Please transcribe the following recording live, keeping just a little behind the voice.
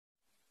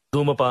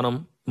ధూమపానం,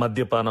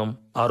 మద్యపానం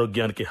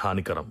ఆరోగ్యానికి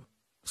హానికరం.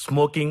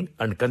 Smoking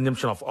and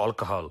consumption of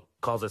alcohol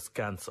causes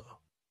cancer.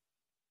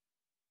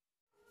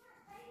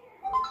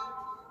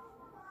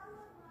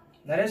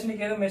 Naresh,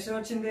 నీకేదో మెసేజ్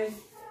వచ్చింది.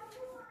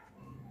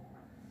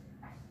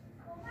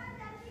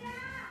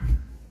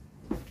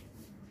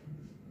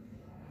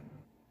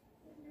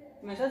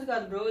 మెసేజ్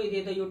కాదు బ్రో, ఇది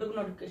ఏదో యూట్యూబ్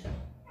నోటిఫికేషన్.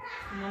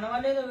 మన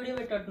వాళ్ళు ఏదో వీడియో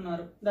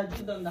పెట్టట్టున్నారు, దాన్ని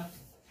చూద్దాం.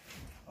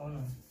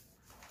 అవును.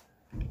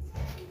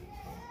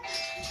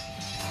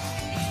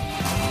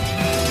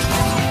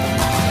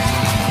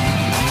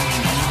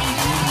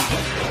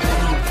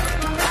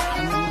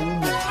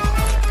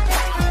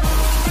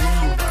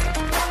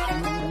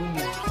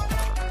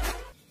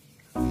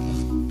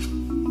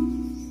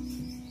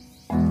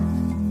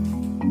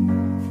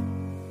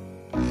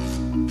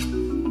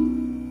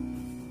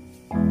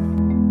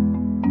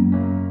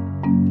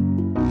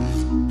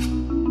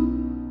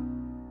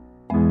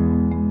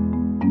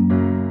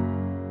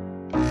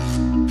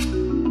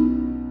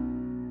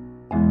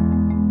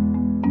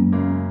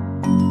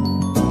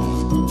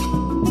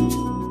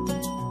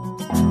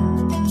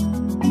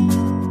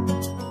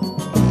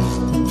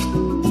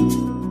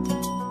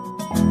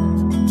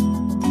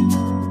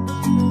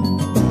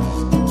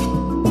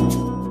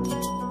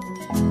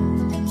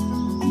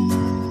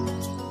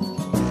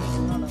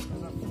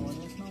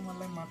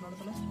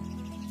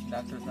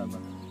 డాక్టర్ సాబ్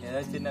ఏదో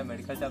చిన్న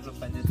మెడికల్ షాప్లో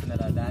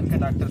పనిచేస్తున్నారా, దానికే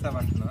డాక్టర్ సాబ్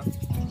అంటున్నా.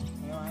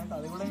 మేమైతే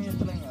అది కూడా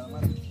చెప్తలేం కదా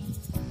మరి.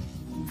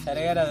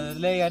 సరే కదా,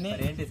 వదిలే కానీ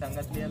ఏంటి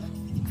సంగతి లేదా?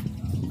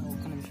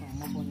 ఒక్క నిమిషం,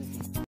 అమ్మ ఫోన్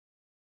చేస్తాను.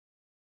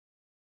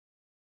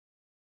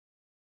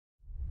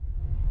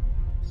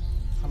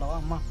 హలో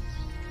అమ్మ,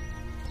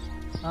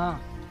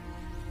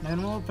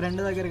 నేను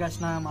ఫ్రెండ్ దగ్గరికి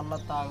వచ్చిన, మళ్ళీ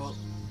తాగు.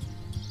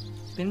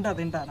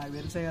 తింటా నాకు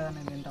తెలిసే కదా,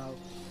 నేను తింటావు.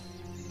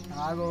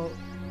 ఆగు,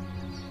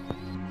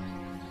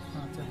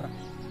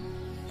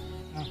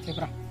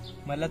 చెప్పరా.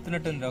 మళ్ళీ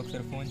వస్తున్నట్టుంది,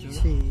 ఒకసారి ఫోన్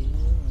చూసి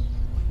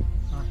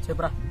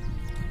చెప్పరా.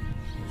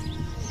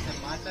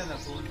 మాట్లాడరా,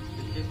 ఫోన్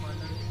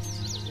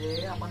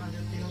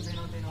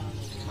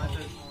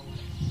మాట్లాడు.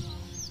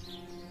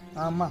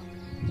 అమ్మ,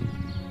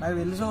 నాకు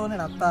తెలుసు,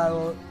 నేను అత్త.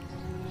 ఆగు,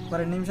 ఒక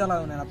 2 నిమిషాలు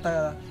ఆగు, నేను అత్త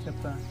కదా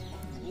చెప్తాను.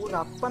 ఊరు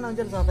అప్ప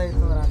నుంచి సత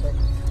అవుతుందిరా. అంటే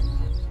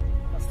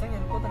వస్తే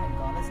వెళ్ళిపోతాను, నేను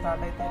కాలేజ్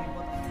స్టార్ట్ అయితే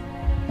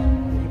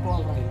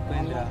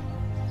వెళ్ళిపోయిందిరా.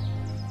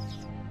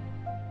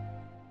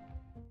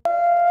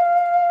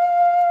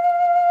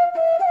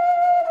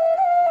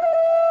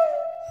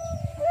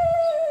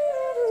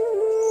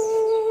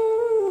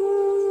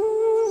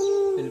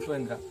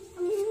 వెళ్ళిపోయిందిరా.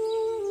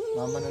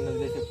 మా అమ్మ నన్ను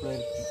వదిలేసి ఎప్పుడో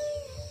వెళ్ళిపోయింది.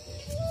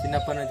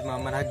 చిన్నప్పటి నుంచి మా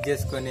అమ్మని హక్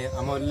చేసుకొని,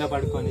 అమ్మ ఒళ్ళో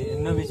పడుకొని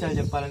ఎన్నో విషయాలు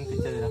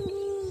చెప్పాలనిపించేదిరా.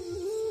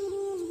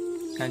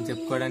 కానీ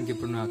చెప్పుకోవడానికి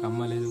ఇప్పుడు నాకు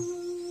అమ్మ లేదు,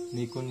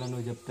 నీకున్నా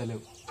నువ్వు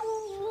చెప్తలేవు.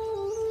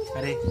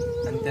 అరే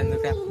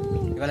అంతెందుక,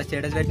 ఇవాళ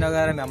స్టేటస్ పెట్టినావు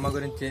కదా మీ అమ్మ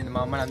గురించి,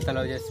 మా అమ్మని అంత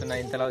లవ్ చేస్తున్నా,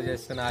 ఇంత లవ్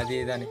చేస్తున్నా, అది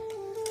ఇది అని.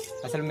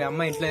 అసలు మీ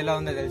అమ్మ ఇంట్లో ఎలా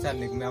ఉందో తెలుసా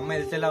నీకు? మీ అమ్మ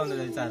హెల్త్ ఎలా ఉందో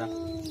తెలుసారా?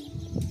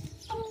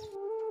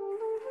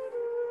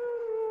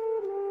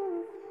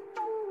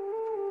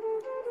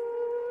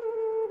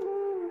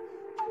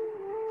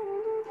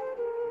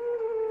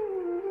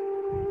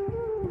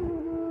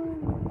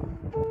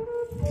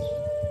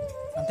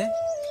 అంటే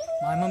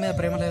మా అమ్మ మీద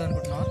ప్రేమ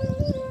లేదనుకుంటున్నావా?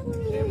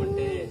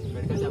 ఏమంటే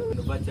మెడికల్ షాప్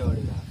నువ్వు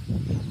వచ్చేవాడుగా,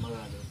 అమ్మ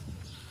కాదు.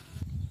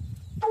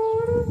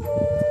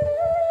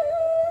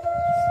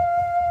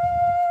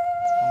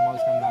 అమ్మ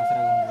అవసరం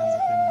ఆసరాగా ఉండడం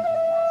ప్రేమంటే.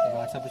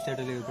 వాట్సాప్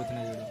స్టేటస్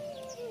వెళ్ళిపోతున్నాయి చూడు,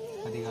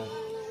 అది కాదు.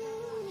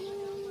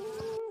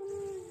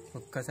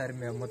 ఒక్కసారి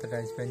మీ అమ్మతో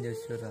టైం స్పెండ్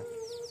చేసి చూడరా.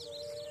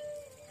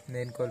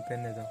 నేను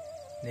కోల్పోయింది ఏదో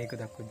నీకు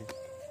దక్కుద్ది.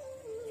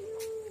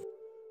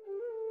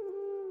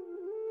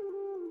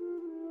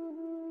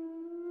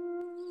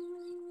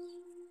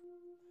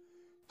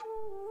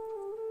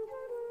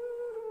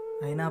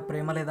 అయినా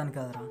ప్రేమ లేదని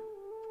కదరా,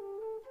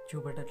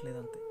 చూపెట్టట్లేదు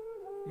అంతే.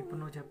 ఇప్పుడు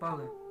నువ్వు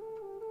చెప్పావుగా,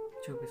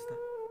 చూపిస్తా.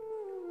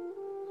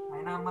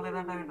 అయినా అమ్మ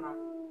లేదంటావేంట్రా?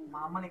 మా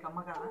అమ్మ నీకు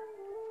అమ్మ కాదా?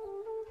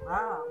 రా,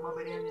 అమ్మ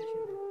బిర్యానీ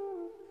చేసింది.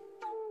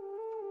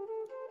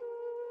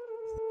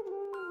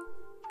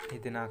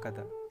 ఇది నా కథ.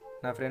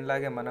 నా ఫ్రెండ్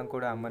లాగే మనం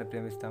కూడా అమ్మని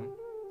ప్రేమిస్తాం,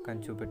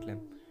 కానీ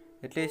చూపెట్టలేం.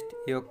 అట్లీస్ట్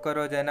ఈ ఒక్క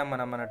రోజైనా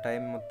మనం మన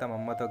టైం మొత్తం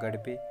అమ్మతో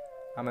గడిపి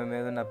ఆమె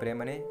మీద ఉన్న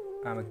ప్రేమని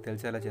ఆమెకు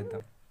తెలిసేలా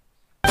చేద్దాం.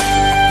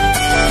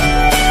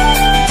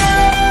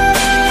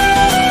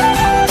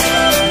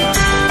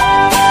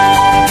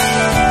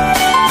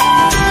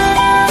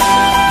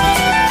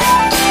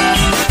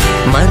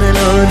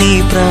 మనలోని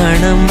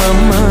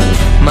ప్రాణమమ్మ,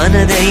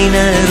 మనదైన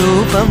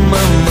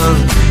రూపమమ్మ,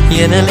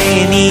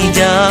 ఎనలేని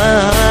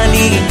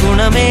జాలి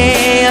గుణమే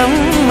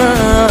అమ్మ,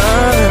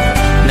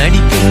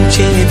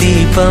 నడిపించే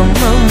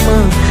దీపమమ్మ,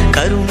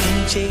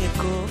 కరుణించే.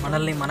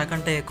 మనల్ని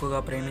మనకంటే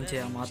ఎక్కువగా ప్రేమించే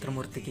ఆ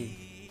మాతృమూర్తికి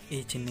ఈ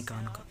చిన్ని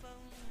కానుక.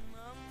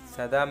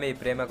 సదా మీ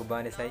ప్రేమకు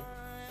బానిసై,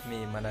 మీ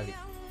మనవి.